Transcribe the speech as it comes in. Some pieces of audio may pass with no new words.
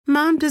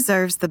Mom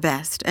deserves the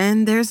best,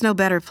 and there's no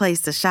better place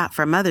to shop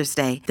for Mother's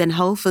Day than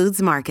Whole Foods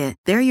Market.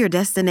 They're your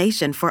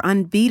destination for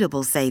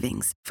unbeatable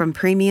savings, from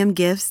premium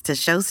gifts to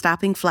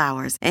show-stopping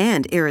flowers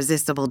and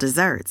irresistible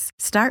desserts.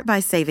 Start by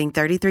saving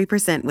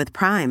 33% with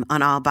Prime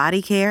on all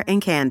body care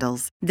and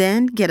candles.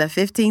 Then get a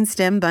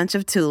 15-stem bunch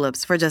of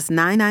tulips for just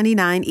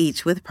 $9.99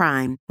 each with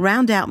Prime.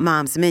 Round out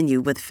Mom's menu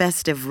with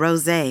festive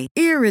rosé,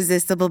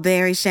 irresistible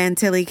berry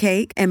chantilly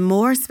cake, and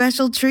more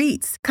special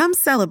treats. Come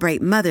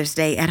celebrate Mother's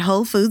Day at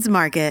Whole Foods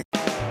Market.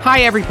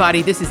 Hi,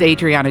 everybody. This is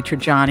Adriana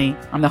Trajani.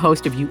 I'm the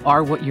host of You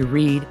Are What You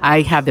Read.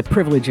 I have the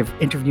privilege of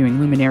interviewing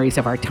luminaries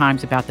of our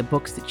times about the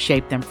books that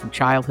shaped them from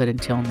childhood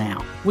until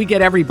now. We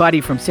get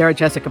everybody from Sarah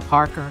Jessica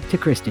Parker to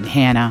Kristen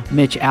Hanna,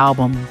 Mitch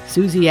Albom,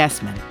 Susie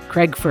Essman,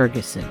 Craig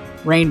Ferguson,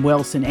 Rainn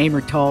Wilson,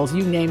 Amor Tolls,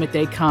 you name it,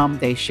 they come,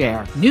 they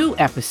share. New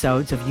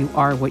episodes of You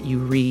Are What You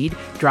Read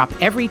drop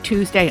every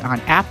Tuesday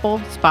on Apple,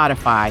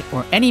 Spotify,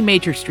 or any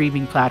major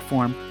streaming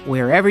platform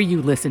wherever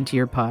you listen to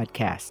your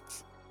podcasts.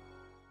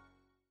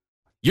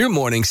 Your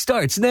morning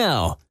starts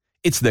now.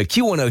 It's the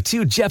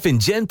Q102 Jeff and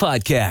Jen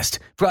podcast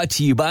brought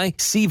to you by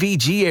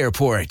CVG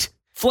Airport.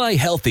 Fly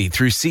healthy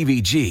through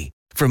CVG.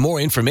 For more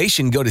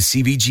information, go to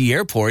CVG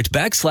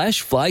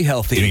Airport/fly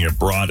healthy. Getting it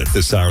broad at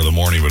this hour of the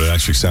morning, but it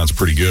actually sounds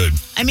pretty good.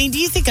 I mean, do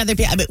you think other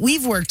people,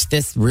 we've worked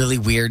this really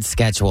weird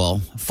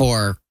schedule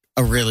for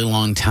a really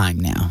long time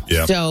now.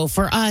 Yeah. So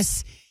for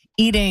us,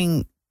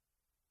 eating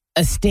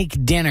a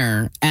steak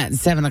dinner at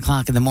 7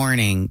 o'clock in the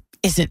morning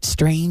isn't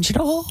strange at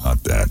all.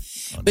 Not that.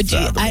 But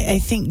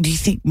do you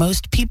think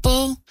most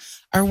people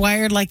are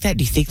wired like that?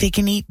 Do you think they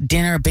can eat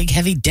dinner, a big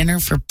heavy dinner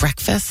for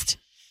breakfast?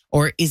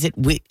 Or is it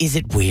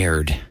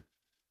weird?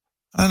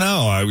 I don't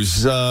know. I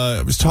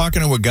was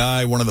talking to a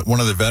guy, one of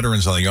the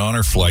veterans on the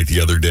honor flight the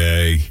other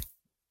day.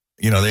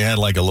 You know, they had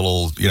like a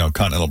little,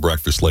 continental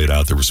breakfast laid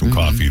out. There was some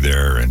coffee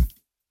there, and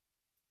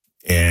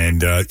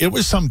it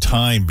was some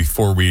time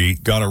before we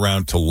got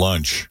around to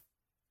lunch,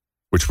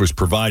 which was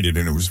provided,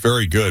 and it was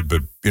very good.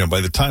 But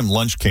by the time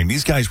lunch came,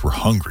 these guys were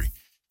hungry.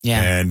 Yeah.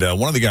 And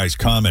one of the guys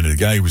commented, the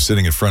guy who was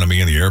sitting in front of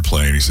me in the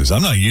airplane, he says,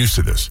 "I'm not used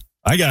to this.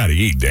 I got to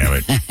eat, damn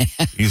it."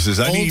 He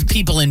says, old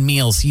people in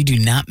meals. You do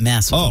not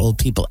mess with old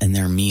people and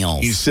their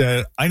meals. He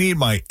said, "I need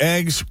my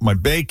eggs, my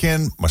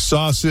bacon, my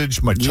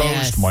sausage, my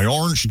toast, my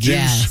orange juice."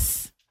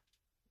 Yes.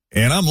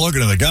 And I'm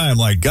looking at the guy. I'm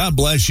like, God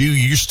bless you.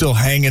 You're still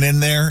hanging in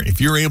there. If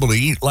you're able to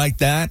eat like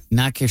that.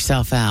 Knock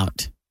yourself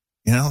out.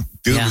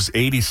 Dude was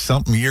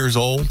 80-something years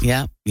old.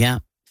 Yeah.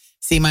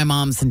 See, my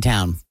mom's in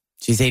town.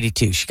 She's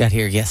 82. She got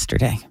here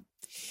yesterday.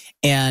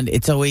 And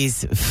it's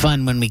always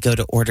fun when we go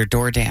to order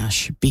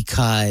DoorDash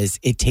because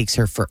it takes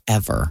her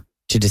forever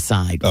to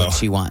decide what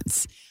she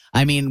wants.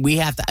 I mean, we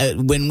have to,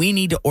 when we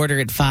need to order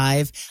at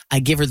 5, I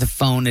give her the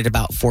phone at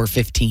about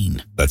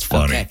 4:15. That's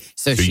funny. Okay.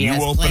 So she has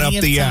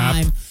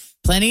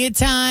plenty of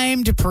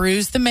time to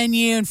peruse the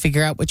menu and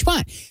figure out what you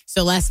want.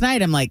 So last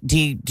night, I'm like,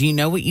 do you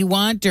know what you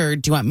want, or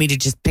do you want me to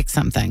just pick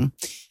something?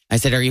 I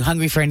said, "Are you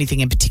hungry for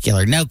anything in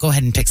particular?" "No, go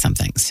ahead and pick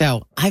something."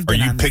 So I've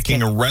been. Are you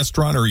picking a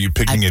restaurant, or are you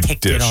picking a dish? I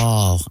picked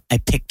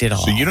it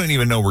all. So you don't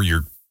even know where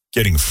you're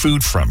getting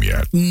food from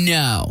yet.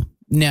 No.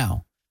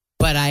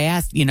 But I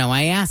asked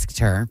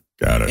her.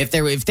 Got it. If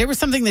there was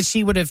something that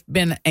she would have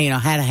been,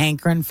 had a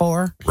hankering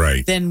for,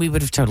 right, then we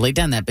would have totally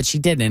done that. But she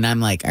didn't, and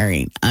I'm like, all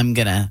right, I'm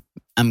gonna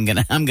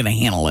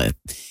handle it.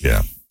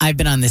 Yeah. I've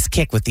been on this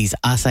kick with these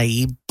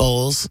acai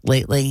bowls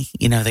lately.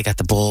 They got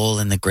the bowl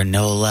and the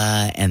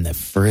granola and the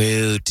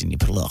fruit, and you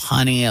put a little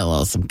honey,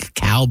 some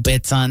cacao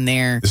bits on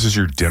there. This is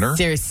your dinner?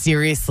 There's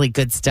seriously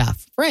good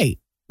stuff. Right.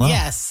 Wow.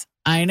 Yes,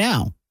 I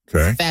know.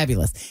 Okay. It's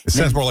fabulous. It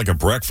sounds more like a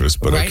breakfast,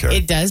 but right, okay.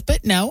 It does,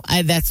 but no,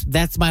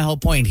 that's my whole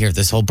point here.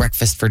 This whole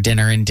breakfast for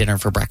dinner and dinner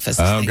for breakfast.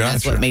 Oh, gotcha.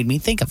 That's what made me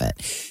think of it.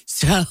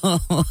 So,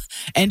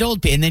 and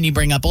then you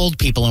bring up old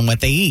people and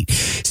what they eat.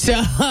 So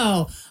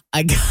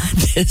I got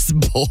this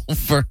bowl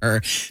for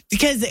her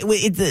because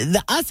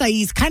the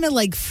acai is kind of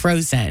like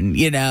frozen,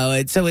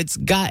 so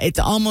it's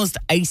almost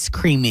ice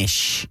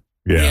creamish.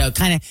 Yeah.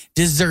 Kind of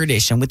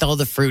dessertish, and with all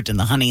the fruit and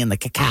the honey and the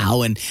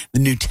cacao and the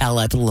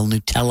Nutella. I put a little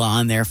Nutella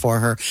on there for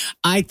her.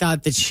 I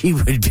thought that she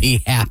would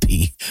be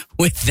happy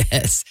with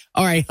this,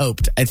 or I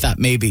thought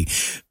maybe,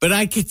 but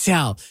I could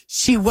tell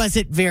she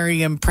wasn't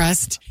very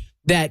impressed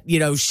that,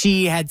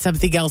 she had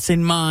something else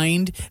in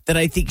mind, that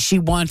I think she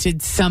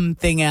wanted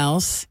something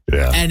else.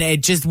 Yeah. And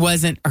it just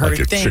wasn't her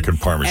like a thing. Chicken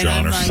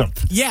Parmesan or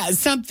something. Yeah,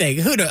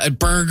 something. A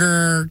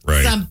burger,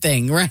 right.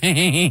 Something,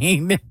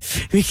 right?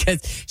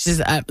 Because she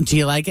says, "Do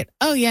you like it?"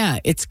 "Oh, yeah,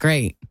 it's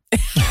great."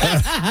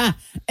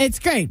 It's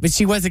great, but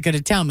she wasn't going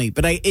to tell me.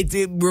 But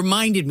it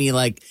reminded me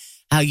like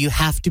how you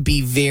have to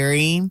be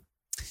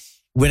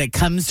when it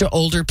comes to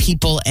older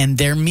people and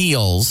their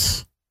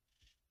meals,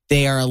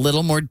 they are a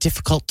little more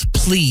difficult to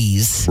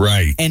please.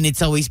 Right. And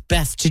it's always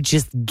best to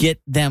just get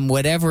them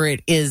whatever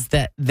it is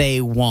that they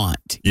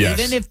want. Yes.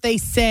 Even if they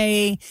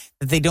say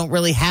that they don't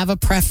really have a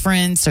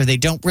preference or they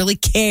don't really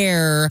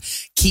care,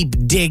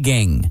 keep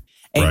digging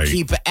and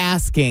keep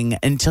asking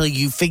until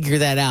you figure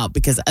that out,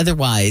 because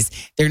otherwise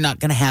they're not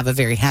going to have a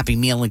very happy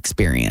meal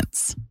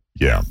experience.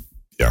 Yeah.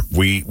 Yeah,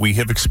 we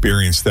have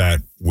experienced that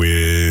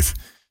with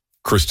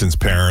Kristen's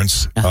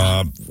parents.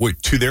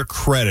 To their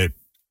credit,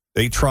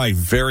 they try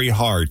very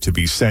hard to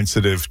be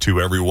sensitive to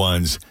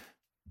everyone's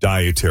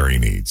dietary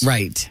needs.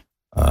 Right.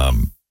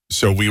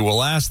 So we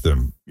will ask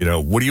them,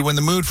 what are you in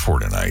the mood for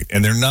tonight?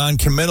 And they're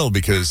non-committal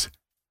because,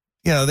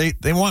 they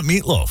want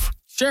meatloaf.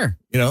 Sure.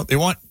 They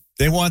want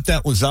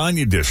that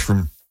lasagna dish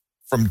from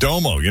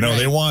Domo. Right.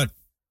 They want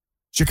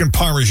chicken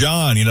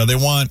parmesan. They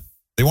want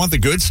the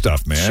good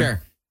stuff, man.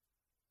 Sure.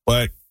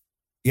 But,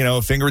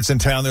 if Ingrid's in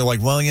town, they're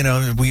like, well, we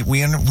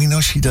know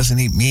she doesn't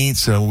eat meat,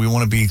 so we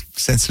want to be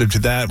sensitive to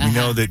that. We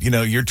know that,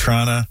 you're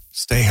trying to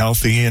stay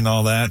healthy and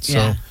all that.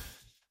 So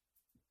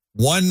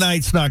one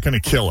night's not going to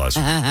kill us.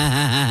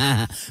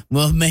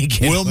 We'll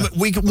make it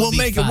We'll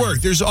make it work.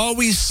 There's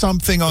always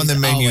something on the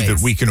menu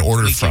that we can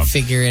order from. We can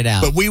figure it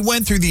out. But we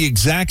went through the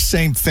exact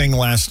same thing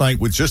last night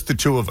with just the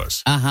two of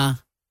us.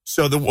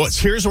 So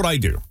here's what I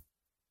do.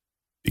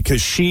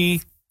 Because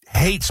she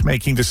hates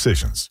making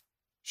decisions.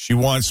 She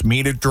wants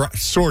me to drive,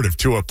 sort of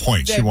to a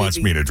point. She wants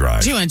me to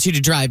drive. She wants you to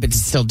drive, but to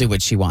still do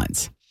what she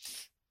wants.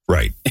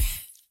 Right.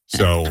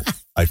 So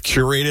I've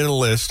curated a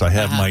list. I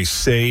have my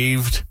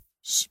saved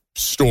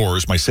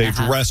stores, my saved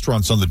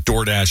restaurants on the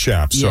DoorDash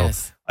app. So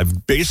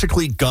I've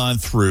basically gone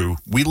through.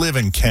 We live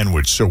in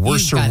Kenwood, so we're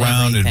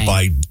surrounded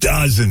by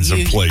dozens of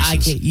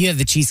places. You have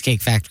the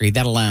Cheesecake Factory,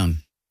 that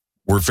alone.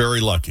 We're very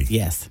lucky.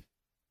 Yes.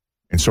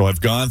 And so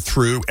I've gone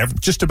through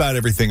just about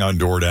everything on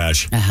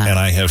DoorDash, and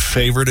I have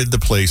favorited the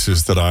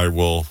places that I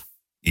will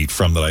eat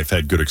from that I've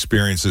had good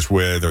experiences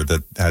with or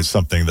that has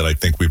something that I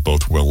think we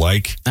both will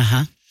like.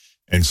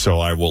 And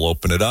so I will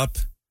open it up,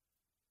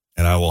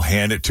 and I will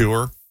hand it to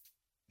her,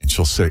 and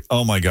she'll say,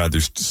 oh, my God,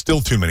 there's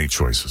still too many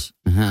choices.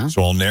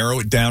 So I'll narrow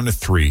it down to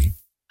 3,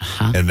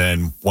 and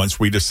then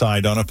once we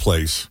decide on a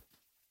place,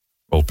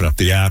 open up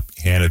the app,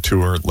 hand it to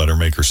her, let her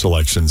make her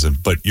selections.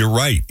 But you're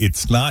right.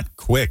 It's not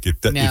quick.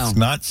 It's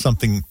not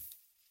something.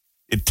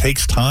 It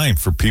takes time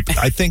for people.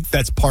 I think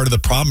that's part of the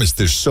problem is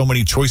there's so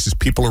many choices.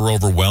 People are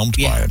overwhelmed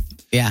by it.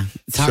 Yeah.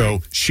 It's hard. So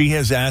she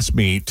has asked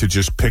me to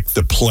just pick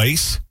the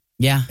place.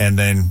 Yeah. And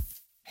then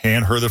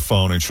hand her the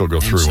phone and she'll go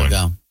through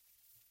it.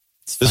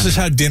 This is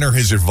how dinner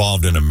has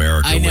evolved in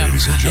America,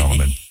 ladies and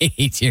gentlemen.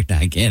 You're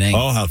not kidding.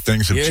 Oh, how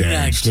things have changed. You're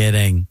not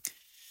kidding.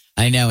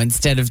 I know.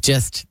 Instead of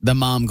just the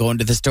mom going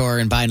to the store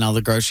and buying all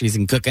the groceries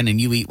and cooking and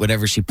you eat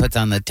whatever she puts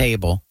on the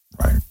table.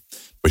 Right.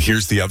 But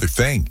here's the other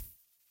thing.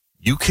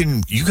 You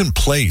can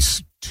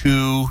place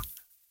 2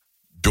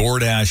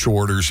 DoorDash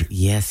orders.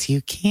 Yes,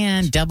 you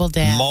can. Double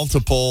dash.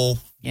 Multiple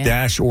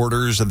dash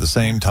orders at the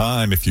same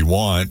time if you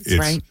want. That's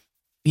right.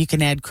 You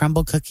can add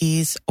crumble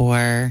cookies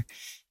or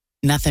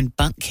nothing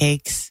bunk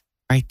cakes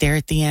right there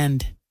at the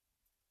end.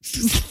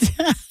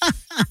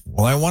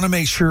 Well, I want to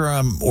make sure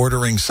I'm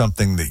ordering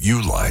something that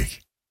you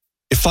like.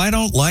 If I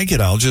don't like it,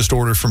 I'll just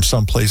order from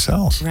someplace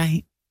else.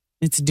 Right.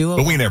 It's doable.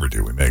 But we never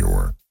do. We make it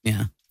work.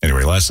 Yeah.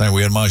 Anyway, last night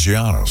we had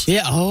Maggiano's.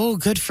 Yeah. Oh,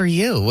 good for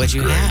you. What'd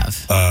you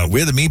have? We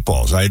had the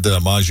meatballs. I had the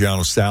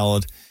Maggiano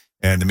salad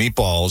and the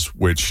meatballs,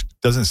 which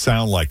doesn't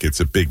sound like it's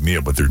a big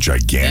meal, but they're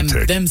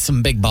gigantic. Them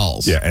some big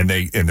balls. Yeah, and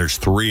there's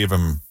 3 of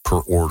them per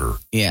order.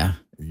 Yeah.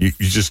 You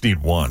just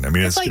need one. I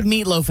mean, it's like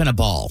meatloaf in a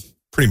ball.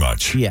 Pretty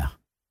much. Yeah.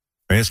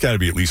 I mean, it's got to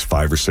be at least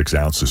 5 or 6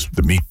 ounces.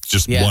 The meat,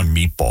 just one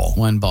meatball.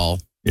 One ball.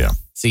 Yeah.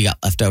 So you got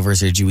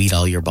leftovers, or did you eat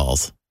all your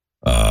balls?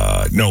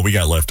 No, we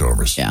got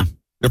leftovers. Yeah.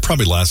 It'll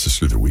probably last us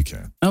through the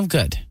weekend. Oh,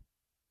 good.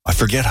 I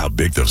forget how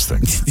big those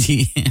things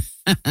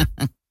are.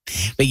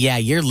 But yeah,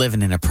 you're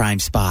living in a prime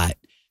spot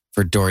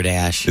for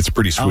DoorDash. It's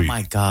pretty sweet. Oh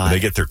my God. They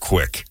get there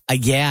quick.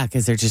 Yeah,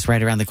 because they're just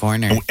right around the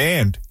corner.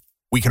 And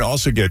we can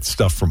also get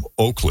stuff from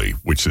Oakley,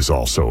 which is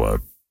also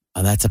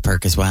that's a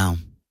perk as well.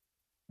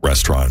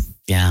 Restaurant.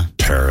 Yeah.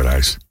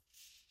 Paradise.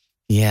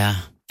 Yeah.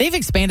 They've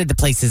expanded the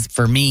places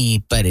for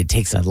me, but it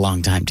takes a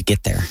long time to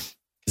get there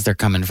because they're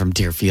coming from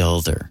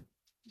Deerfield or.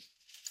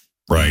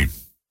 Right.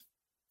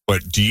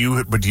 But do you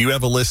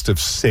have a list of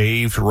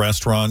saved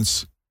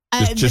restaurants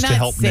just to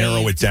help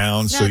narrow it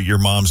down so your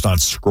mom's not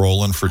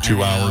scrolling for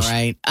 2 hours?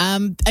 Right.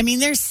 I mean,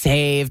 they're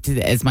saved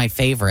as my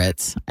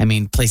favorites. I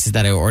mean, places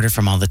that I order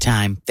from all the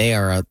time. They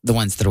are the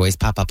ones that always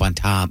pop up on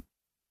top.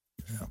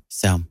 Yeah.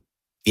 So,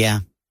 yeah.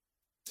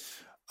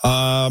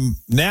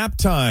 Nap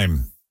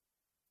time.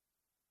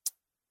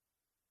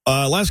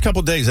 Last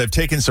couple of days, I've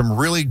taken some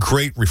really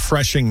great,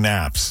 refreshing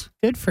naps.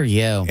 Good for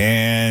you.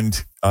 And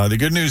the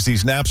good news,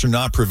 these naps are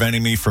not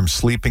preventing me from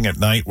sleeping at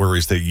night,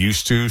 whereas they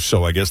used to.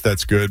 So I guess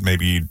that's good.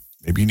 Maybe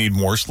you need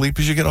more sleep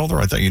as you get older.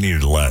 I thought you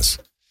needed less.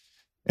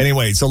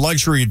 Anyway, it's a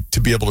luxury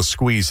to be able to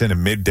squeeze in a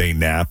midday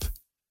nap,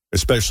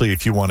 especially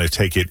if you want to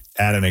take it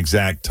at an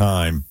exact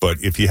time.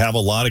 But if you have a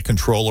lot of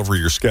control over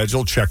your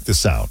schedule, check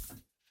this out.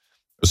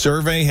 A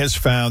survey has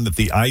found that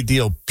the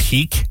ideal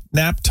peak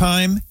nap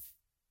time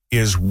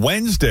is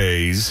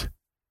Wednesdays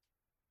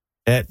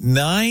at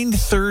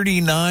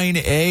 9:39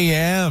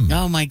 a.m.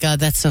 Oh, my God.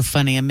 That's so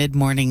funny. A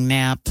mid-morning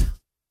nap.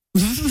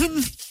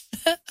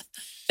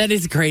 That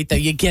is great, though.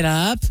 You get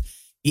up,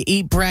 You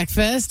eat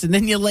breakfast, and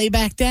then you lay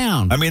back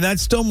down. I mean,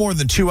 that's still more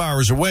than 2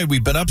 hours away.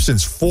 We've been up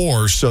since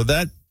 4, so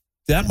that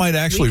might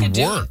actually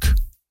work.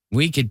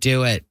 We could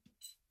do it.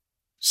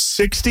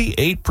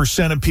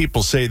 68% of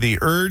people say the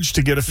urge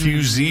to get a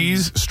few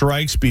Z's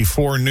strikes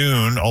before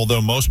noon,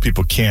 although most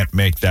people can't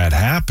make that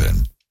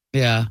happen.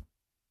 Yeah.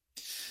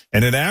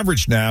 And an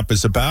average nap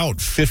is about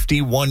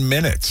 51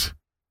 minutes.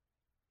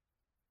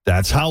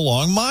 That's how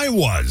long mine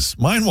was.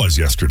 Mine was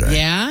yesterday.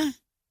 Yeah?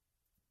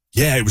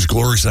 Yeah, it was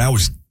glorious. And I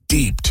was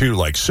deep, too,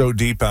 like so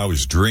deep I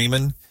was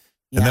dreaming.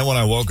 Yeah. And then when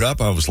I woke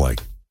up, I was like,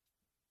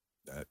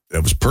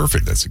 that was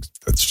perfect. That's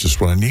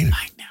just what I needed.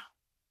 I know.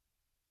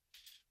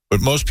 But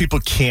most people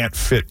can't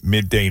fit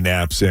midday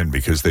naps in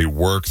because they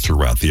work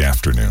throughout the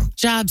afternoon.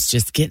 Jobs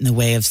just get in the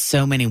way of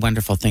so many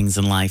wonderful things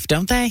in life,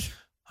 don't they?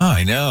 Oh,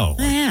 I know.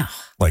 Yeah.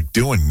 Like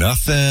doing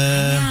nothing.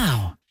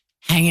 Wow.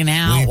 Hanging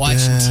out, Sleeping.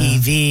 watching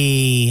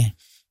TV,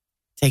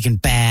 taking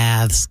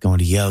baths, going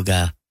to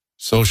yoga.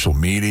 Social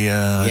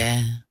media.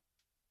 Yeah.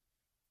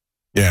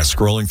 Yeah,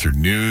 scrolling through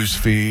news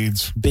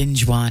feeds.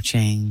 Binge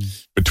watching.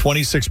 But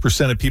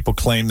 26% of people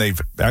claim they've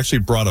actually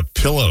brought a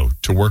pillow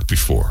to work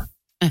before.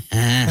 Maybe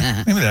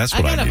that's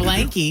what I got a need to do.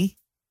 blankie.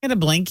 I got a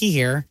blankie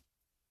here.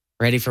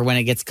 Ready for when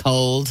it gets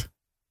cold.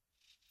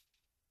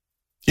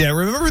 Yeah,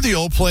 remember the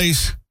old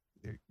place?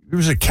 There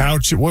was a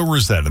couch. Where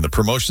was that? In the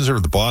promotions or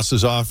the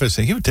boss's office?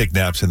 And he would take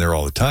naps in there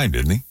all the time,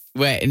 didn't he?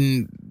 Wait,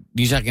 and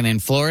you talking in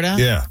Florida?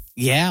 Yeah.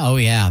 Yeah. Oh,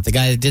 yeah. The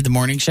guy that did the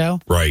morning show?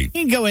 Right.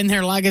 He can go in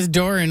there, lock his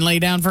door, and lay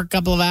down for a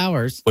couple of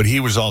hours. But he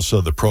was also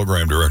the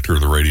program director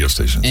of the radio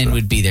station. And so.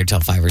 would be there till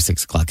 5 or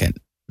 6 o'clock at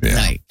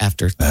night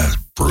after. That's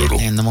brutal.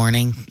 In the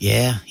morning.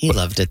 Yeah. He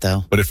loved it,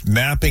 though. But if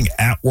napping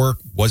at work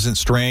wasn't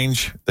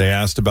strange, they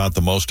asked about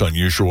the most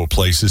unusual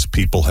places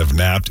people have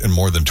napped, and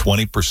more than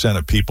 20%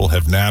 of people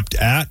have napped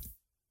at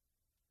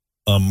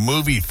a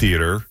movie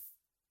theater.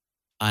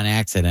 On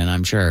accident,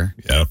 I'm sure.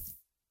 Yep.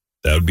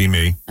 That would be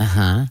me.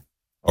 Uh-huh.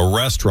 A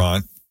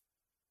restaurant.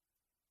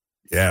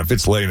 Yeah, if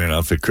it's late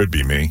enough, it could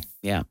be me.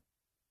 Yeah.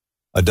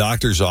 A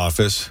doctor's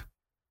office.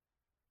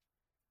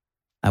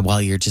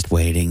 While you're just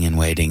waiting and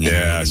waiting. And Yeah,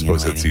 waiting I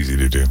suppose and that's waiting. easy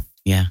to do.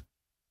 Yeah.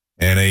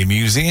 And a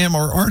museum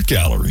or art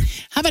gallery.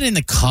 How about in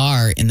the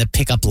car in the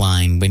pickup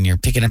line when you're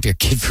picking up your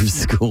kid from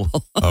school?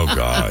 Oh,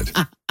 God.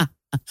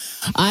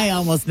 I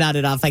almost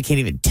nodded off. I can't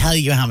even tell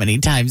you how many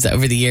times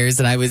over the years.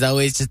 And I was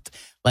always just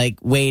like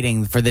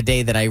waiting for the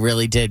day that I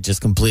really did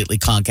just completely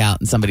conk out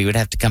and somebody would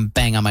have to come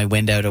bang on my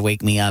window to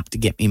wake me up to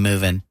get me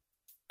moving.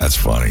 That's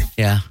funny.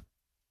 Yeah.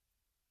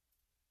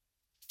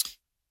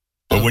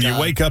 But when you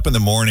wake up in the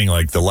morning,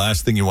 like the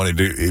last thing you want to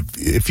do,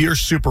 if you're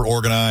super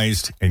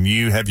organized and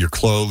you have your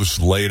clothes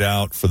laid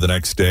out for the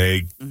next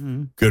day,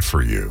 good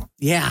for you.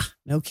 Yeah.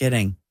 No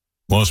kidding.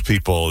 Most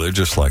people, they're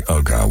just like,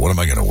 oh, God, what am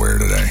I going to wear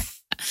today?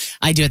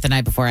 I do it the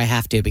night before I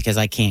have to because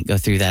I can't go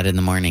through that in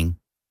the morning.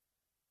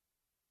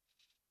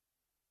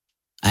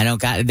 I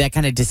don't got that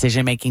kind of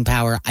decision-making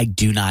power. I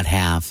do not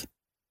have.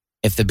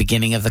 If the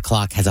beginning of the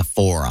clock has a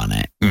 4 on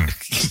it.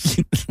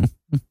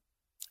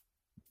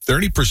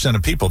 30%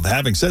 of people,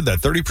 having said that,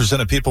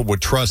 30% of people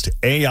would trust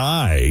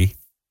AI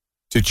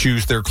to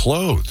choose their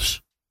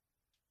clothes.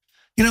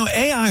 You know,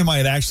 AI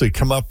might actually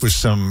come up with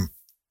some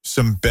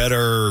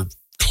better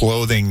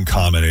clothing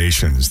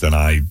combinations than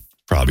I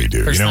probably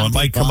do. For You know, some it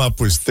might people. come up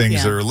with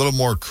things that are a little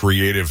more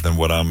creative than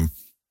what I'm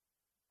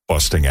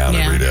busting out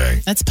every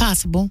day. That's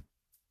possible.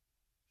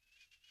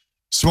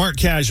 Smart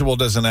casual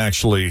doesn't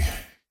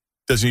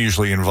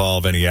usually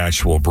involve any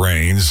actual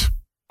brains,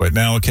 but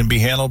now it can be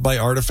handled by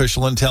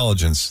artificial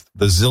intelligence.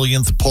 The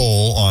zillionth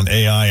poll on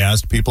AI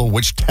asked people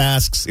which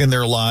tasks in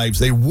their lives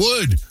they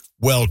would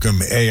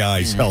welcome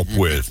AI's help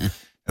with.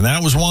 And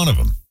that was one of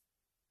them.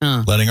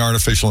 Letting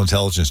artificial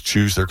intelligence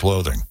choose their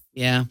clothing.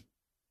 Yeah.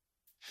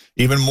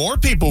 Even more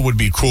people would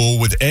be cool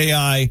with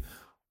AI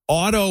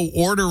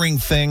auto-ordering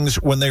things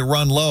when they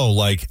run low,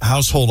 like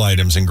household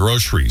items and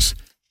groceries.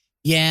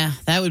 Yeah,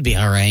 that would be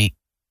all right.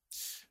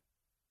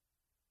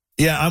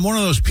 Yeah, I'm one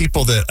of those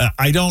people that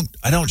I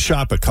don't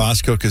shop at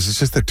Costco because it's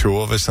just the two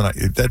of us, and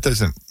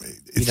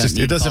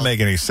it doesn't make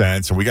any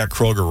sense. And we got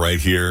Kroger right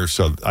here,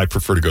 so I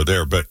prefer to go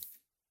there. But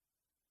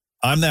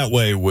I'm that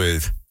way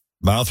with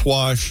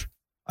mouthwash.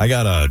 I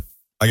got a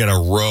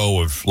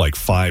row of like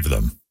 5 of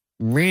them.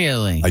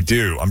 Really? I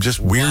do. I'm just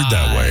weird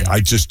that way.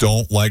 I just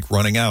don't like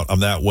running out. I'm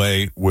that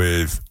way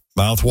with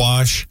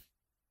mouthwash,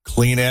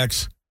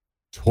 Kleenex,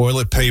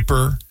 toilet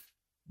paper,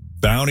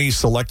 Bounty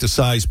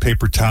Select-A-Size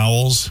paper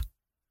towels,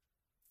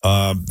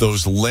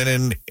 those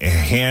linen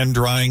hand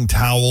drying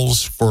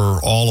towels for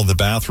all of the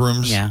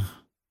bathrooms. Yeah.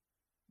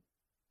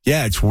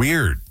 Yeah, it's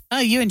weird. Oh,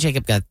 you and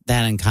Jacob got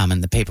that in common,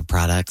 the paper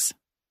products.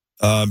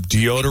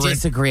 Deodorant.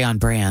 Disagree on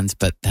brands,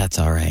 but that's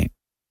all right.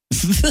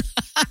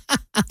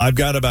 I've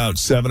got about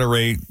 7 or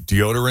 8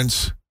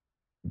 deodorants.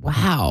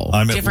 Wow.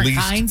 I'm at Different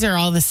least kinds or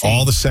all the same?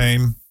 All the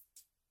same.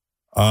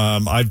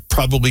 I've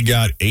probably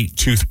got 8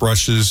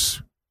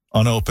 toothbrushes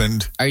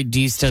unopened,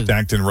 Do you still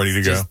stacked and ready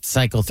to go. just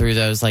cycle through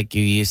those like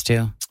you used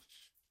to?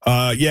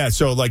 Yeah,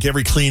 so like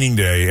every cleaning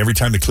day, every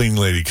time the cleaning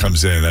lady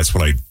comes in, that's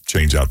when I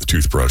change out the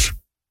toothbrush.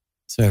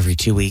 So every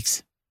 2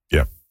 weeks.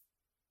 Yep.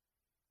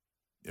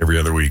 Every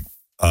other week.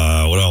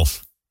 What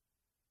else?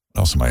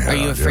 What else am I having?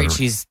 Are you afraid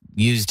she's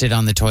used it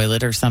on the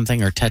toilet or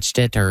something, or touched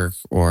it, or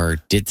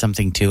did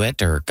something to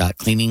it, or got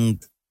cleaning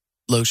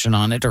lotion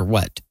on it, or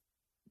what?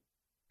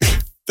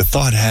 The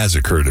thought has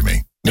occurred to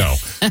me. No.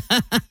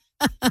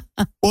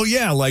 Well,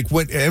 yeah, like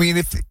what? I mean,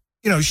 if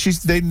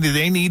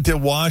they need to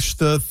wash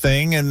the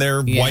thing and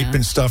they're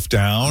wiping stuff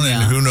down,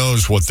 and who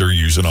knows what they're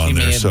using on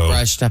there. So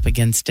brushed up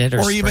against it,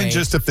 or even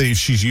just if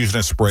she's using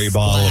a spray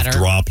bottle, if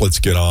droplets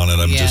get on it,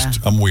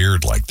 I'm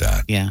weird like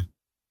that. Yeah.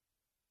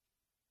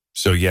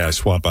 So I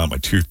swap out my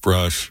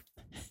toothbrush,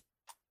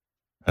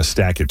 a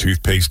stack of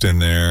toothpaste in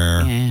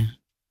there,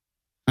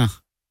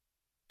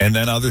 and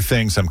then other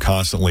things I'm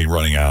constantly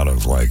running out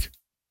of, like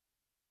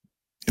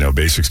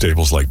basic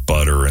staples like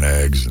butter and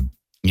eggs and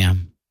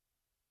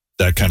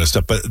that kind of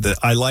stuff. But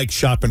I like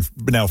shopping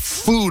now.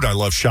 Food, I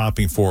love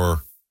shopping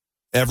for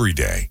every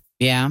day.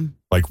 Yeah.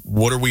 Like,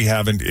 what are we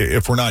having?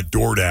 If we're not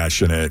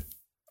DoorDashing it,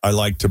 I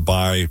like to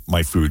buy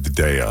my food the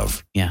day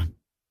of. Yeah.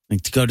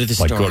 Like to go to the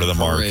store. Like go to the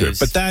market.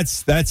 But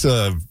that's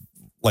a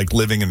like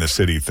living in the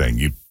city thing.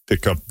 You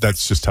pick up,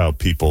 that's just how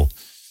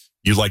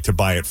you like to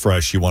buy it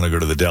fresh. You want to go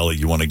to the deli.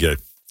 You want to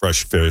get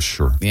fresh fish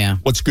or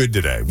what's good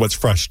today? What's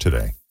fresh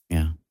today?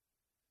 Yeah.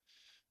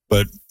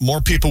 But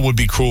more people would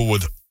be cool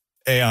with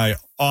AI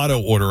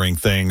auto ordering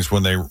things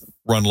when they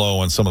run low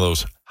on some of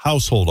those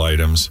household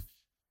items.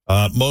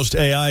 Most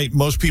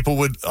people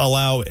would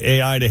allow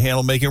AI to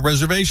handle making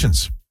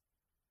reservations.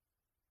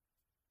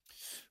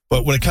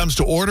 But when it comes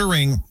to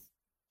ordering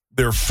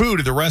their food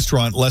at the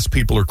restaurant, less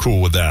people are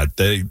cool with that.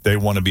 They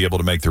want to be able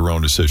to make their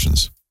own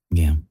decisions.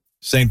 Yeah.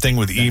 Same thing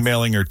with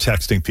emailing or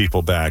texting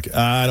people back.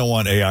 I don't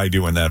want AI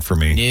doing that for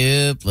me.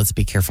 Nope. Let's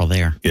be careful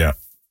there. Yeah.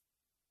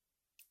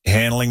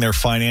 Handling their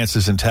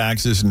finances and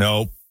taxes.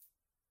 Nope.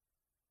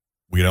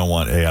 We don't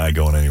want AI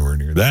going anywhere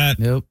near that.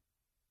 Nope.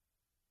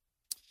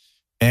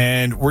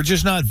 And we're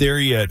just not there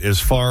yet as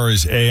far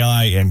as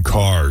AI and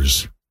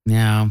cars.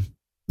 No.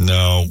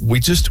 No, we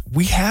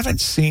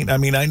haven't seen. I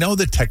mean, I know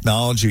the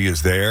technology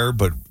is there,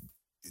 but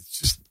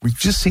we've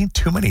just seen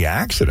too many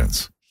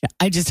accidents.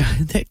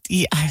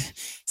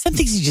 Some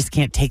things you just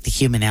can't take the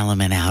human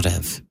element out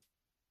of.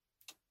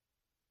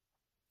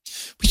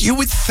 You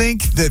would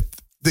think that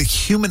the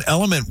human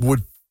element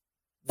would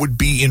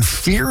be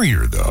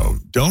inferior, though,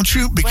 don't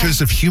you?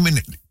 Because of human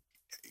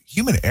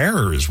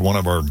error is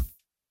what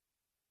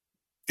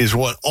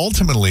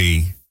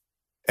ultimately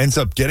ends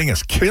up getting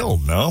us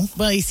killed, no?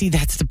 Well, you see,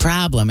 that's the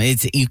problem.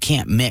 You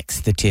can't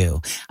mix the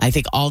two. I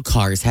think all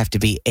cars have to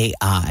be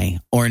AI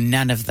or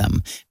none of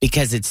them,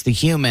 because it's the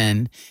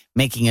human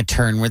making a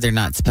turn where they're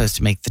not supposed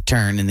to make the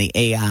turn, and the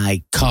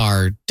AI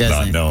car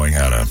doesn't. Not knowing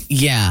how to.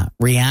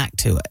 React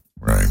to it.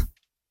 Right.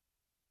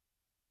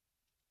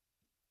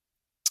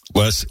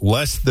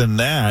 Less than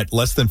that,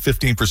 less than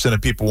 15%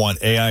 of people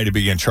want AI to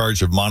be in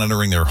charge of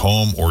monitoring their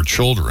home or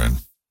children.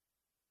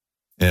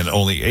 And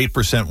only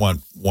 8%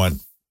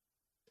 want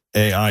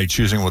AI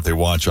choosing what they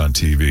watch on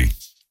TV.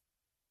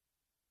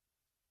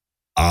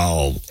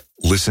 I'll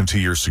listen to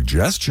your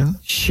suggestion.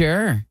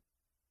 Sure.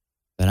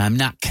 But I'm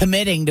not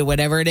committing to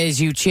whatever it is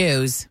you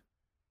choose.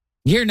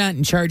 You're not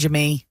in charge of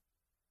me.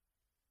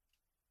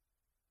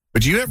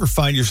 But do you ever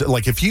find yourself,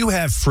 like if you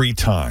have free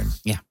time,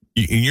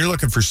 and you're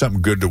looking for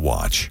something good to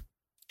watch,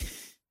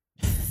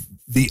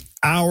 the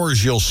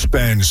hours you'll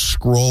spend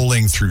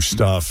scrolling through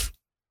stuff,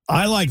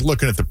 I like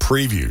looking at the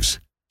previews.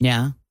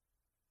 Yeah.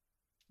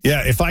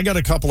 Yeah, if I got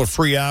a couple of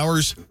free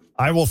hours,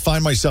 I will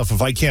find myself,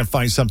 if I can't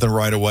find something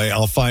right away,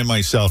 I'll find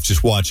myself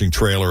just watching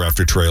trailer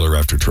after trailer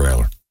after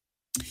trailer.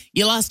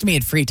 You lost me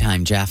at free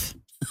time, Jeff.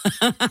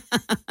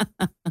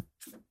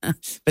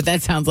 But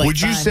that sounds like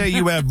Would you say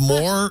you have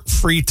more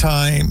free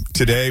time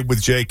today with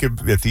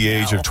Jacob at the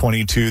age of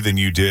 22 than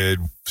you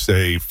did,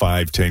 say,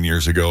 5-10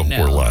 years ago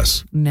or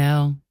less?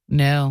 No,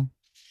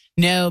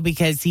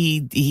 because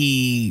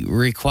he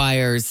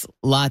requires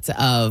lots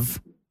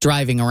of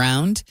driving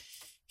around.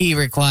 He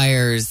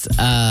requires,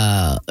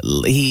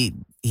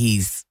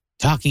 he's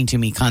talking to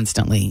me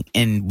constantly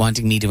and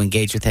wanting me to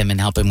engage with him and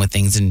help him with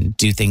things and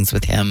do things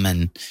with him.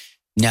 And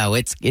no,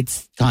 it's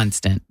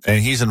constant.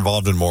 And he's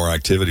involved in more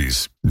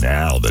activities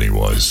now than he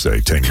was,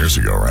 say, 10 years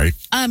ago, right?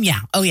 Yeah.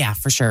 Oh, yeah,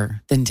 for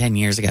sure. Than 10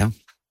 years ago.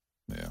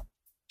 Yeah.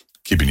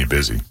 Keeping you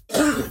busy.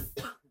 And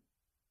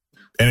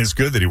it's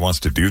good that he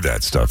wants to do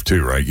that stuff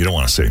too, right? You don't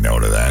want to say no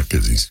to that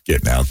because he's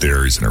getting out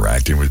there. He's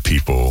interacting with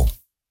people.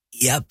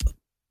 Yep.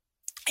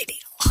 I need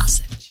a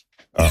lozenge.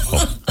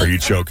 Uh-oh. Are you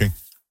choking?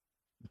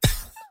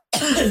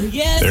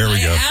 Yes. There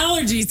we go.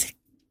 Allergies.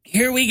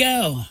 Here we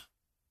go.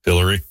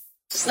 Hillary?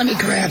 Let me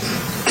grab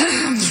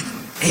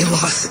a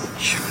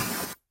lozenge.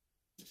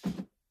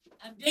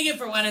 I'm digging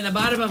for one in the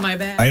bottom of my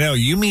bag. I know.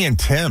 You, me, and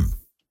Tim.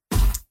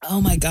 Oh,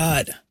 my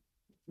God.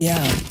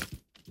 Yeah.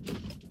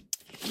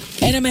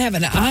 And I'm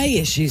having eye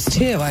issues,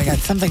 too. I got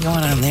something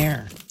going on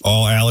there.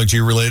 All allergy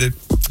related?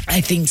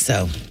 I think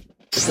so.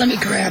 Just let me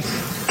grab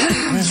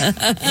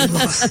a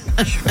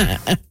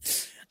lozenge.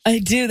 I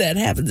do. That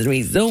happens to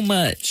me so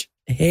much.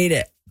 I hate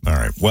it. All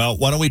right. Well,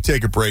 why don't we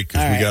take a break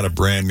because we got a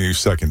brand new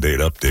second date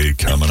update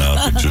coming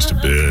up in just a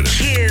bit.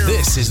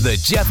 This is the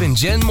Jeff and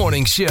Jen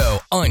Morning Show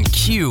on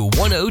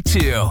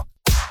Q102.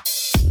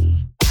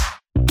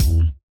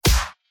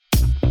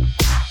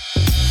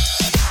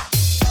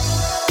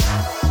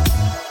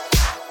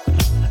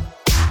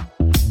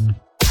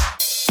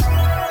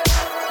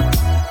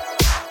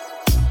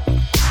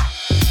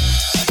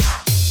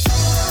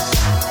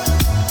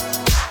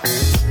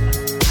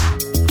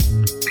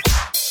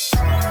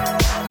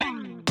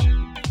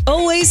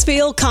 Always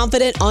feel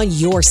confident on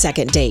your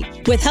second date.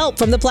 With help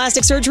from the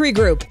Plastic Surgery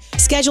Group.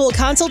 Schedule a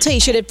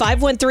consultation at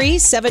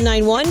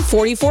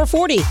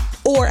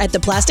 513-791-4440 or at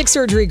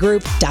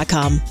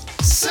theplasticsurgerygroup.com.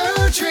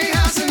 Surgery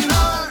has an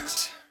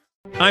art.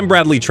 I'm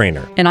Bradley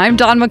Trainer. And I'm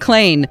Don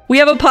McClain. We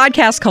have a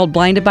podcast called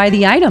Blinded by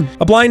the Item.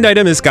 A blind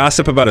item is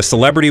gossip about a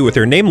celebrity with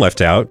their name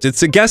left out.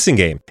 It's a guessing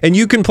game, and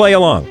you can play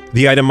along.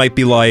 The item might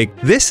be like,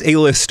 this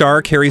A-list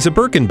star carries a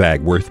Birkin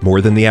bag worth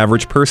more than the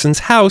average person's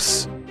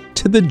house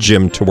to the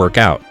gym to work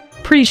out.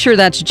 Pretty sure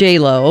that's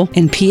J-Lo.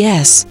 And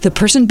P.S. the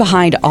person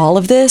behind all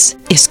of this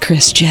is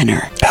Kris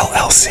Jenner,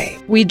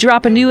 LLC. We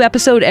drop a new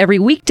episode every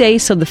weekday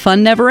so the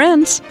fun never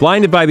ends.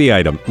 Blinded by the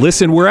Item.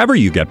 Listen wherever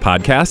you get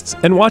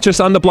podcasts and watch us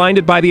on the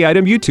Blinded by the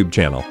Item YouTube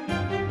channel.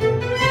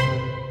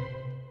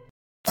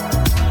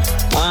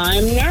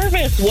 I'm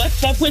nervous.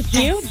 What's up with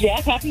you,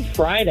 Jeff? Happy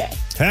Friday.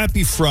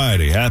 Happy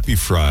Friday. Happy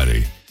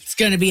Friday. It's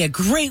going to be a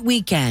great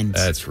weekend.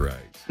 That's right.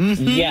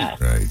 Yes.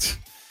 Right.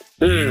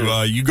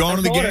 You going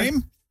to the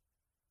game?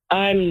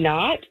 I'm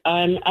not.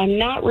 I'm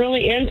not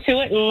really into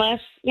it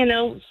unless,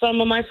 some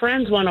of my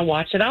friends want to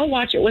watch it. I'll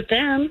watch it with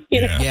them.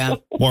 You know? Yeah.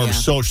 More of a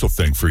social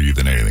thing for you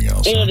than anything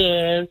else. It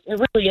is.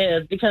 It really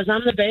is because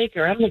I'm the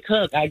baker. I'm the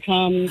cook. I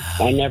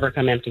never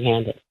come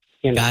empty-handed.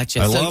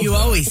 Gotcha. So you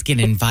always get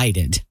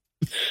invited.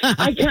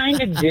 I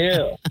kind of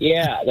do.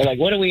 Yeah. They're like,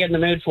 what are we in the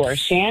mood for?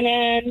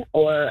 Shannon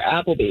or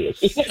Applebee's?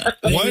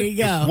 There you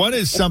go. What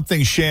is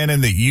something,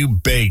 Shannon, that you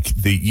bake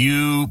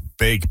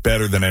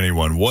better than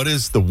anyone? What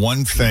is the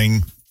one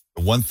thing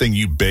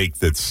you bake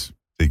that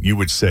you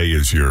would say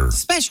is your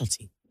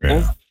specialty?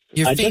 Yeah.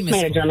 I just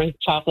made a German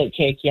chocolate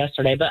cake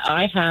yesterday, but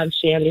I have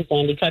Shandy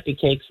Sandy Cuppy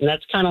cakes, and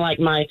that's kind of like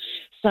my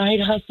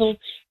side hustle.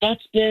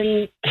 That's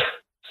been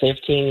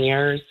 15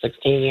 years,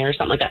 16 years,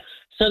 something like that.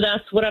 So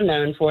that's what I'm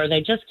known for.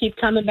 They just keep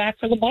coming back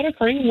for the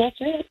buttercream. That's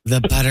it.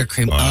 The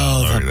buttercream.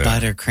 The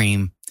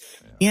buttercream.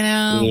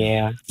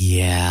 Yeah.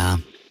 Yeah.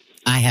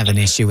 I have an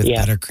issue with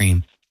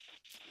buttercream.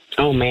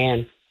 Oh,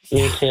 man.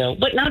 Me too.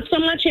 But not so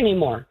much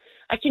anymore.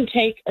 I can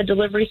take a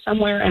delivery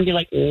somewhere and be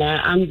like,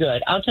 nah, I'm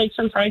good. I'll take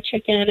some fried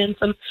chicken and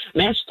some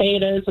mashed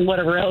potatoes and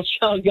whatever else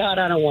y'all got.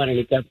 I don't want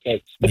any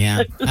cupcakes.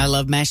 Yeah. I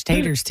love mashed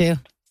taters too.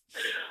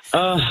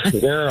 Oh,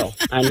 girl.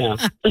 I know.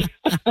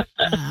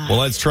 Well,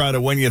 let's try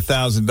to win you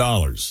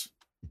 $1,000.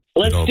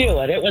 Let's do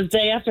it. It was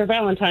day after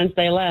Valentine's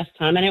Day last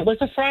time, and it was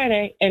a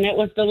Friday, and it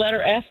was the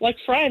letter F like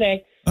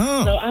Friday.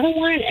 Oh. So I don't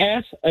want an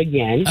F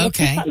again. Let's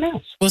do something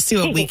else. We'll see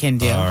what we can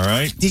do. All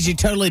right. Did you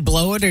totally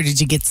blow it, or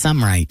did you get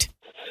some right?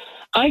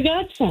 I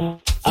got some.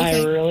 Okay.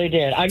 I really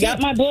did. I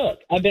got my book.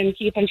 I've been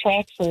keeping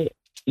track for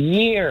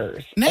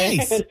years.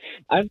 Nice.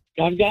 I've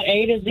got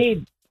A to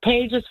Z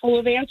pages full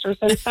of answers,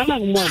 and some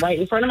of them were right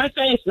in front of my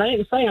face, and I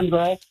didn't say them,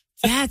 girl.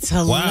 That's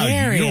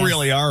hilarious. Wow, you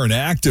really are an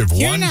active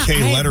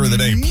 1K letter of the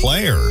day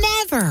player.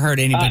 Never heard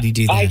anybody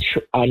do that.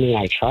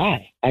 I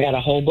try. I got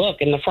a whole book,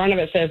 and the front of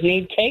it says,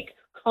 need cake?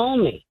 Call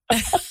me.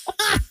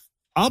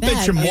 I'll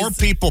bet you more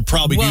people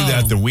probably do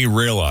that than we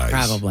realize.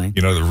 Probably.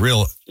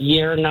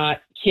 You're not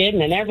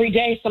kidding. And every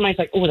day somebody's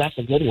like, oh, that's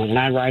a good one. And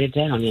I write it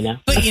down,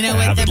 But you know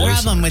what? The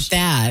problem with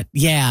that,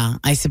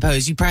 I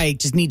suppose you probably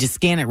just need to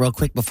scan it real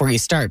quick before you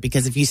start.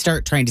 Because if you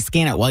start trying to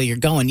scan it while you're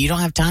going, you don't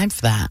have time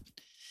for that.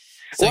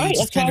 So right. you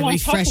just kind of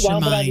refresh your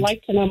mind. But I'd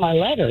like to know my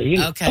letter.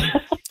 Okay.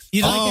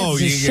 You'd like us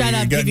to shut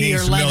up, give you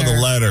your letter. Know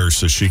the letter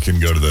so she can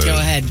go to the... Go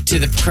ahead to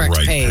the correct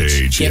right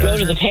page. Yeah. Go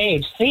to the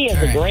page. C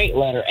is a great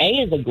letter.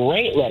 A is a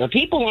great letter.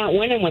 People aren't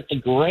winning with the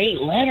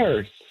great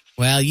letters.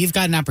 Well, you've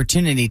got an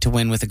opportunity to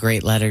win with a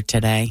great letter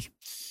today.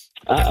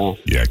 Uh-oh.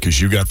 Yeah, because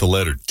you got the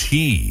letter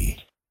T.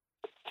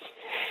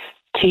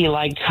 T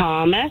like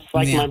Thomas,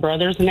 like my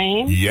brother's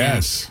name?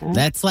 Yes.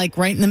 That's like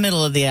right in the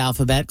middle of the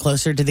alphabet,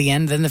 closer to the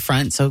end than the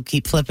front, so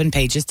keep flipping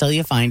pages till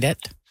you find it.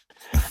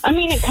 I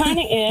mean, it kind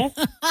of is.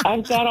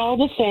 I've got all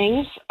the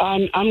things.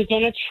 I'm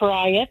going to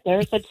try it.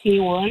 There's a T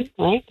one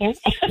right there.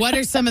 What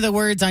are some of the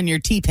words on your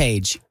T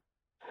page?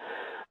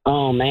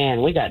 Oh,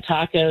 man. We got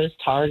tacos,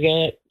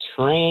 Target,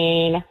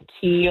 train,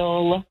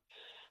 teal,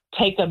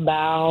 take a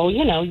bow.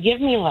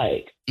 Give me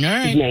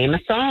name a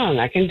song.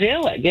 I can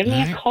do it. Give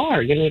me a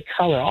car. Give me a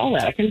color. All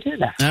that. I can do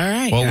that. All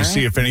right. Well, we'll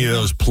see if any of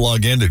those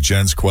plug into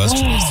Jen's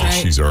questions that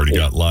she's already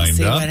got lined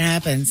see up. What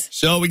happens.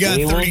 So we got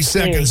 30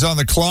 seconds on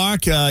the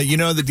clock. You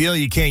know the deal.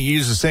 You can't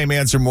use the same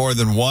answer more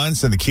than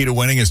once, and the key to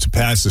winning is to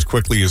pass as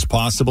quickly as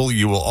possible.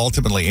 You will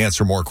ultimately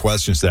answer more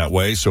questions that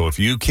way. So if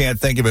you can't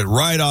think of it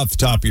right off the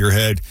top of your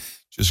head,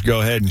 just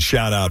go ahead and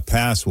shout out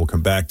pass. We'll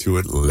come back to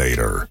it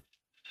later.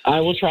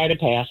 I will try to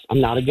pass.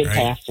 I'm not a good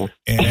passer.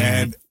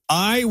 And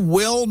I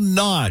will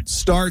not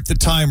start the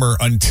timer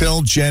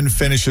until Jen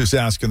finishes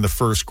asking the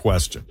first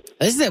question.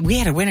 We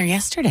had a winner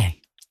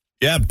yesterday.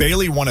 Yeah,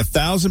 Bailey won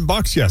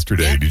 $1,000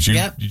 yesterday. Did you?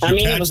 Yep. Did you I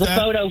mean, catch it was that?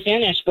 a photo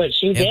finish, but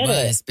she did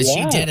it. But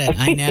she did it.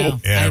 I know.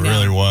 Yeah, I know. it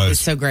really was.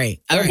 It's so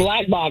great. All A right.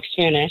 black box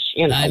finish,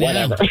 I know.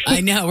 whatever. I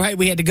know, right?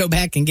 We had to go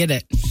back and get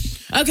it.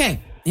 Okay,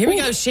 here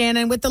we go,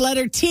 Shannon, with the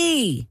letter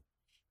T.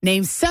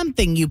 Name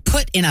something you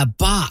put in a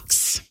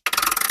box.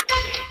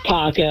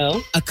 Taco,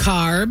 A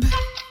carb,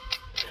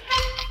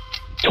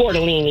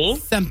 tortellini,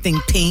 something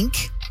pink,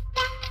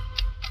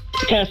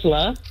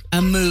 Tesla,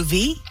 a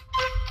movie,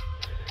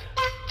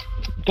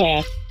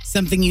 pass,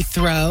 something you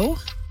throw,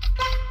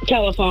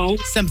 telephone,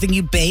 something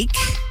you bake,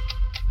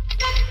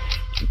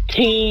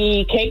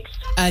 tea cakes,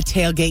 a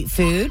tailgate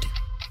food,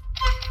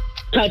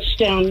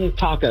 touchdown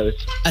tacos,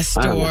 a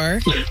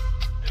store,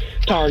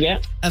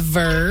 Target, a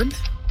verb,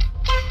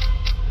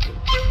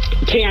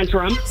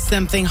 tantrum,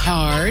 something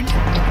hard.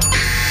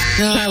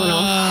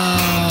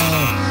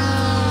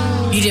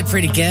 Oh, you did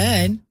pretty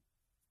good.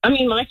 I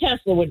mean, my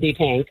Tesla would be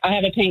pink. I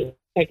have a pink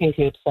chicken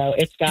coop, so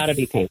it's got to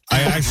be pink.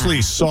 I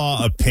actually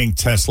saw a pink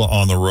Tesla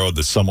on the road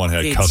that someone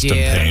had Did custom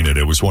you? painted.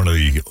 It was one of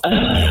the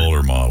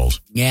older models.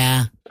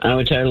 Yeah. I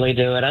would totally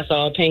do it. I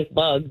saw a pink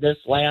bug this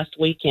last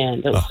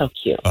weekend. It was so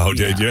cute. Oh,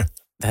 did you?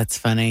 That's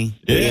funny.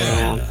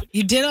 Yeah.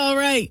 You did all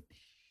right.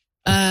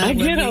 I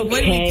did What did we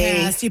okay.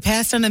 pass? You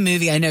passed on a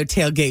movie. I know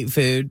tailgate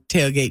food,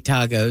 tailgate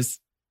tacos.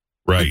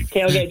 Right.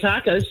 Tailgate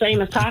tacos,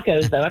 same as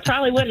tacos, though. I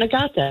probably wouldn't have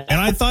got that. And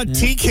I thought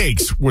tea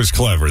cakes was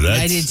clever.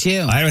 I did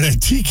too. I haven't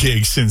had tea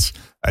cakes since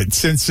I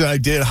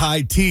did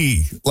high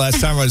tea.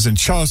 Last time I was in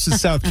Charleston,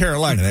 South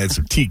Carolina. I had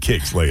some tea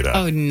cakes laid out.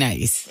 Oh,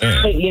 nice.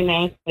 But,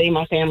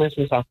 my family's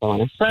from South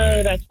Carolina, so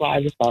that's why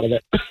I just thought of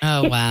it.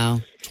 Oh, wow.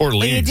 Tortellini.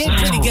 Well, you did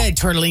pretty good.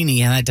 Tortellini.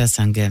 Yeah, that does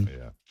sound good.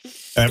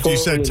 After you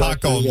said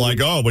taco, I'm like,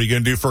 oh, what are you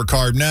going to do for a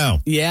carb now?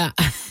 Yeah.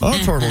 Oh,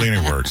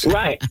 tortellini works.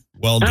 Right.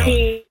 Well I done.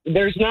 mean,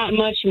 there's not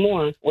much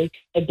more. We could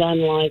have done,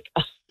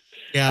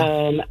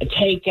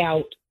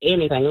 takeout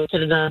anything. We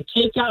could have done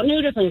takeout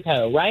noodles and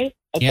co., right?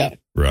 Okay. Yep.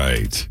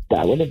 Right.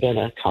 That would have been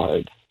a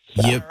card.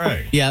 Yep. All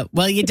right. Yeah.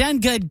 Well, you done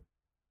good.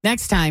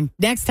 Next time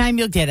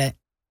you'll get it.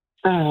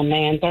 Oh,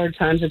 man, third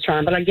time's a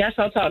charm. But I guess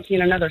I'll talk to you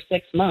in another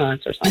 6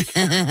 months or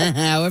something.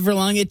 However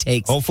long it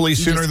takes. Hopefully You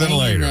sooner just than hang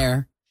in later.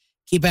 there.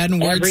 Keep adding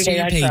words Every to day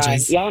your I try.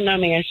 pages. Y'all know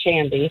me as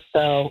Shandy,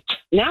 so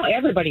now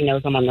everybody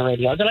knows I'm on the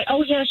radio. They're like,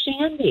 oh, yeah,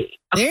 Shandy.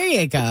 There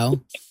you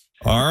go.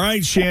 All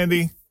right,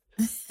 Shandy.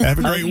 Have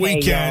a great Okay,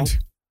 weekend.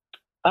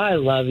 y'all. I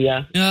love you.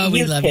 Oh,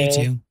 we love you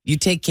too. You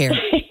take care.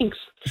 Thanks.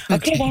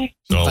 Okay, bye.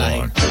 So Bye.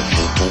 long.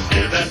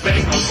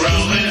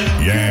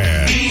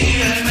 Yeah.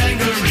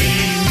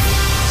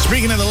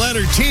 Speaking of the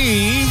letter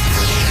T,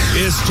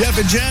 is Jeff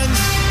and Jen's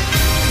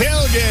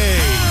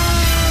tailgate.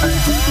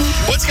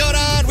 What's going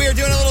on? We are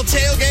doing a little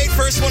tailgate,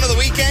 first one of the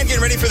weekend,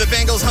 getting ready for the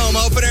Bengals home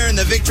opener and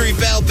the Victory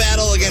Bell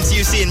battle against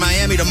UC in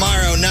Miami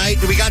tomorrow night.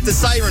 We got the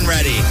siren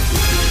ready.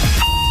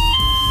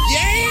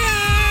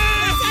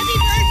 Yeah! Happy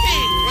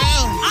birthday.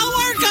 Well, I'll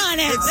work on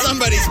it. it's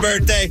somebody's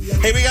birthday.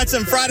 Hey, we got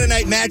some Friday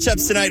night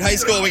matchups tonight. High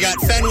school, we got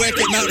Fenwick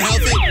at Mount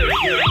Healthy.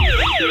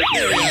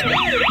 There we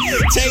go.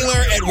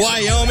 Taylor at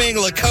Wyoming,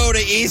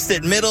 Lakota East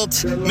at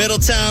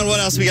Middletown. What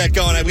else we got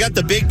going on? We got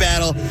the big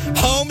battle.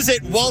 Holmes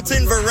at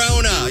Walton,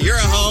 Verona. You're a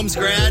Holmes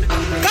grad.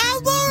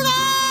 Go Bulldogs!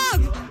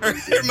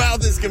 Her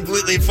mouth is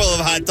completely full of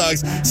hot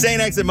dogs.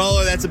 St. X at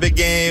Moeller, that's a big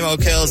game.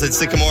 Oak Hills at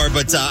Sycamore.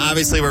 But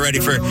obviously we're ready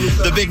for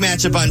the big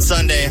matchup on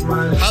Sunday.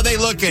 How they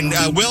looking?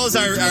 Will is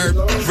our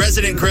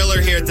resident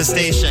griller here at the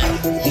station.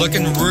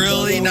 Looking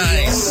really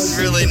nice.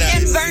 Really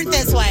nice. It's burnt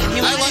this way.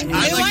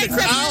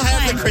 I'll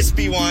have the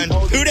crispy one.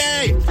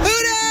 Hooday!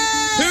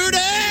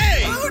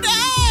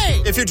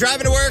 If you're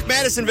driving to work,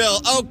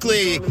 Madisonville,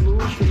 Oakley,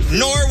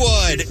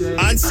 Norwood,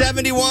 on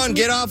 71,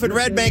 get off at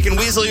Red Bank and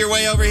weasel your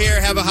way over here.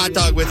 Have a hot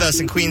dog with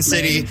us in Queen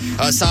City.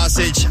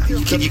 Sausage.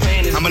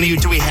 How many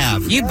do we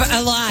have?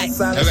 A lot.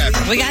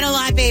 Okay. We got a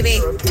lot, baby.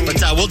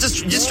 But we'll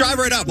just drive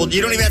right up.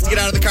 You don't even have to get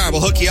out of the car. We'll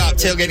hook you up.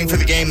 Tailgating for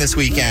the game this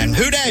weekend.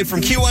 Hooday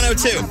from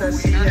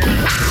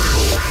Q102.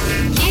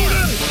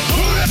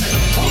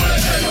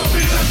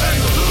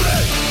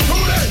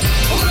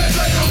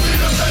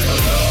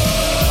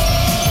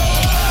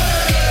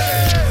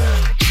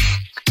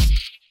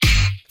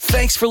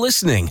 Thanks for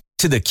listening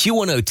to the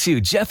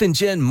Q102 Jeff and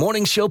Jen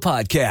Morning Show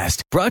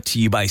podcast, brought to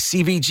you by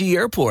CVG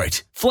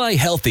Airport. Fly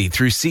healthy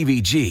through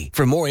CVG.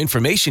 For more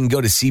information,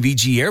 go to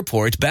CVG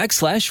Airport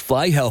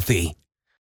 /fly healthy.